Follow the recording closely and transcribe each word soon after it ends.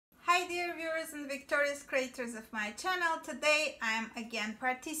viewers and victorious creators of my channel. Today I am again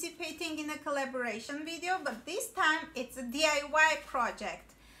participating in a collaboration video, but this time it's a DIY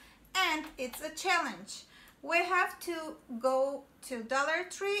project and it's a challenge. We have to go to Dollar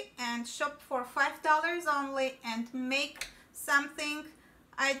Tree and shop for $5 only and make something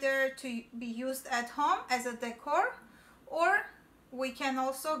either to be used at home as a decor, or we can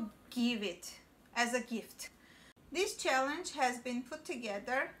also give it as a gift. This challenge has been put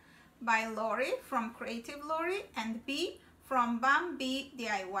together by Laurie from Creative Laurie and B from Bambi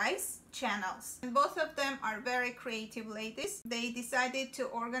DIY's channels. And both of them are very creative ladies. They decided to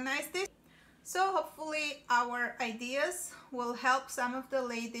organize this. So hopefully our ideas will help some of the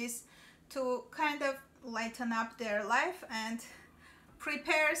ladies to kind of lighten up their life and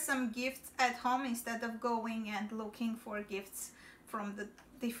prepare some gifts at home instead of going and looking for gifts from the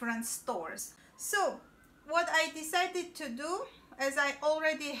different stores. So what I decided to do, as I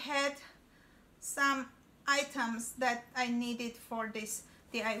already had some items that I needed for this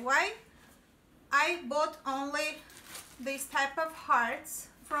DIY, I bought only this type of hearts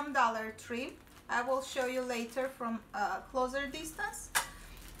from Dollar Tree. I will show you later from a closer distance.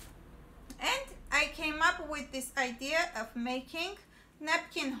 And I came up with this idea of making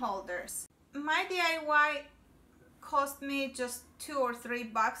napkin holders. My DIY cost me just $2 or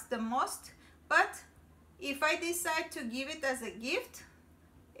 $3 the most, but if I decide to give it as a gift,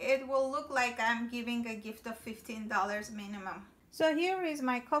 it will look like I'm giving a gift of $15 minimum. So here is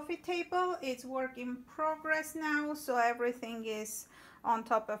my coffee table. It's work in progress now, so everything is on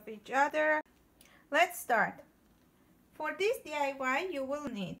top of each other. Let's start. For this DIY, you will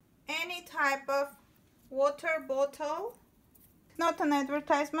need any type of water bottle. Not an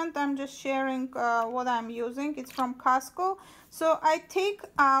advertisement, I'm just sharing what I'm using. It's from Costco. So I take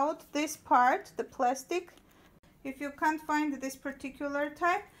out this part, the plastic. If you can't find this particular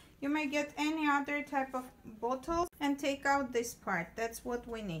type, you may get any other type of bottle and take out this part. That's what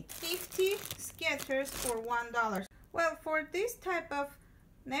we need. 50 scatters for $1. Well, for this type of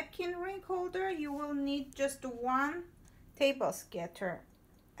napkin ring holder, you will need just one table scatter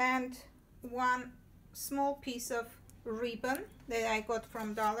and one small piece of ribbon that I got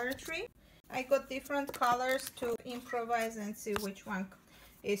from Dollar Tree. I got different colors to improvise and see which one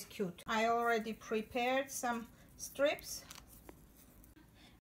is cute. I already prepared some strips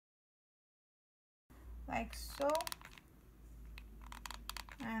like so,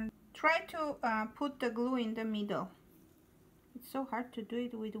 and try to put the glue in the middle. It's so hard to do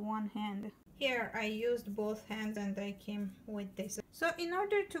it with one hand. Here I used both hands and I came with this. So in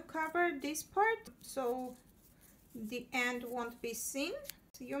order to cover this part so the end won't be seen,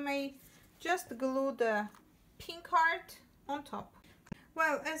 you may just glue the pink heart on top.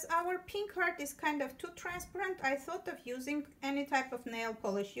 Well, as our pink heart is kind of too transparent, I thought of using any type of nail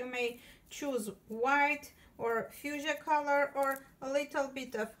polish. You may choose white or fuchsia color or a little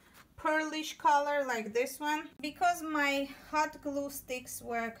bit of pearlish color like this one. Because my hot glue sticks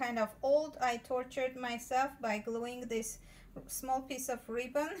were kind of old, I tortured myself by gluing this small piece of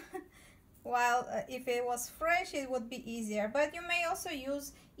ribbon. While if it was fresh, it would be easier. But you may also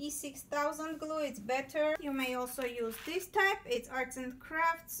use E6000 glue, it's better. You may also use this type. It's Arts and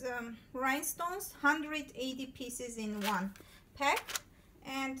Crafts rhinestones, 180 pieces in one pack.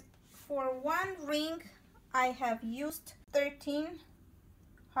 And for one ring, I have used 13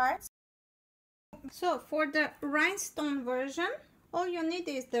 hearts. So for the rhinestone version, all you need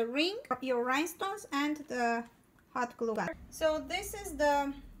is the ring, your rhinestones, and the hot glue gun. So this is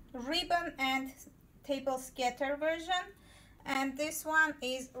the ribbon and table scatter version, and this one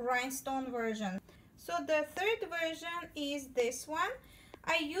is rhinestone version. So the third version is this one.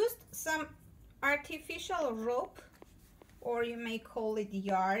 I used some artificial rope, or you may call it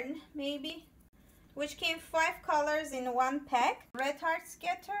yarn maybe, which came 5 colors in one pack. Red heart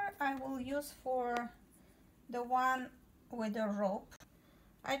scatter I will use for the one with the rope.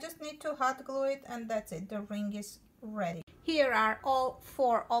 I just need to hot glue it and that's it. The ring is ready. Here are all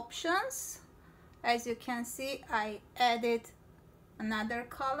 4 options. As you can see, I added another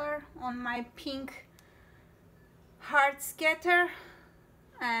color on my pink heart scatter,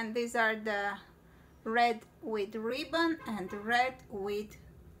 and these are the red with ribbon and red with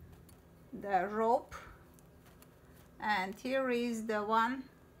the rope, and here is the one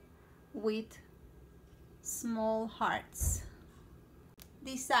with small hearts.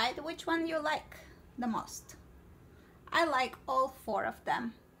 Decide which one you like the most. I like all 4 of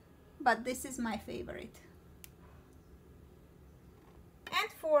them, but this is my favorite. And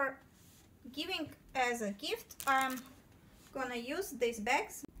for giving as a gift, I'm gonna use these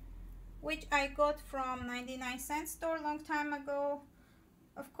bags, which I got from 99-cent store long time ago.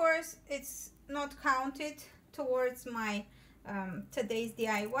 Of course, it's not counted towards my today's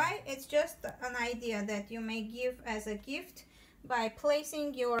DIY. It's just an idea that you may give as a gift by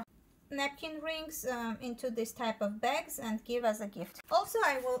placing your napkin rings into this type of bags and give as a gift. Also,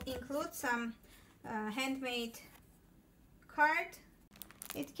 I will include some handmade card.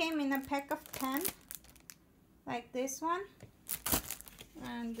 It came in a pack of 10 like this one,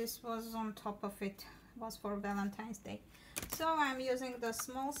 and this was on top of it. It was for Valentine's Day. So I'm using the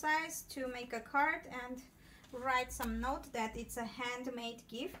small size to make a card and write some note that it's a handmade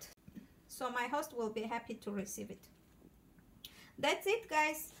gift, so my host will be happy to receive it. That's it,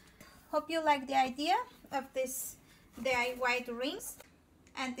 guys. Hope you like the idea of this DIY rings,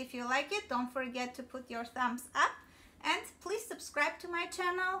 and if you like it, don't forget to put your thumbs up, and please subscribe to my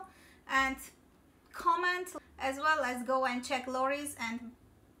channel and comment, as well as go and check Laurie's and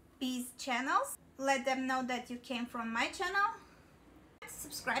B's channels. Let them know that you came from my channel.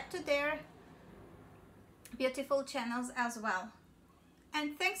 Subscribe to their beautiful channels as well.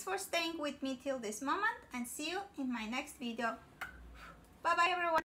 And thanks for staying with me till this moment, and see you in my next video. Bye bye everyone.